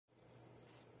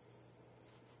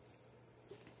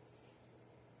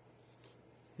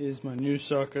Here's my new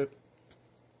socket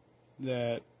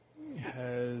that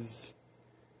has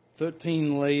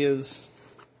 13 layers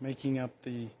making up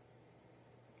the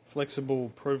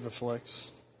flexible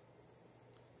Protheflex.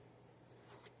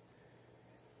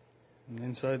 And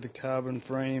inside the carbon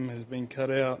frame has been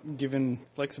cut out, given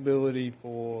flexibility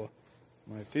for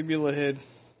my fibula head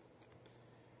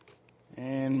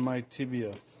and my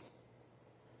tibia.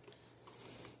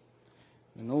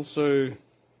 And also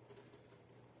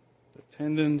the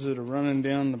tendons that are running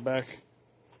down the back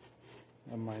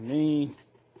of my knee,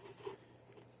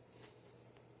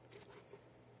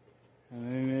 and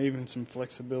then even some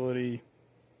flexibility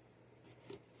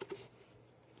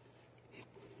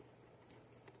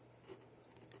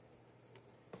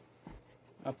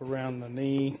up around the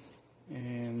knee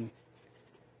and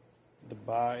the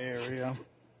bar area.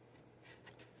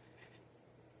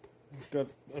 I've got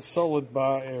a solid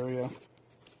bar area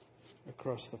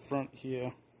across the front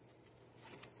here,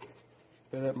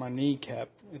 but at my kneecap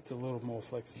it's a little more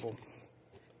flexible.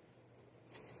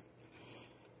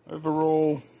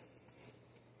 Overall,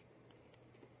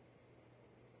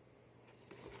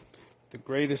 the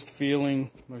greatest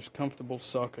feeling, most comfortable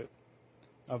socket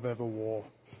I've ever wore.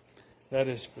 That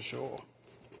is for sure.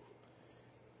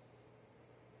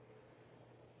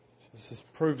 This is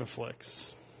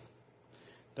Protheflex,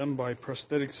 done by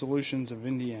Prosthetic Solutions of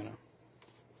Indiana.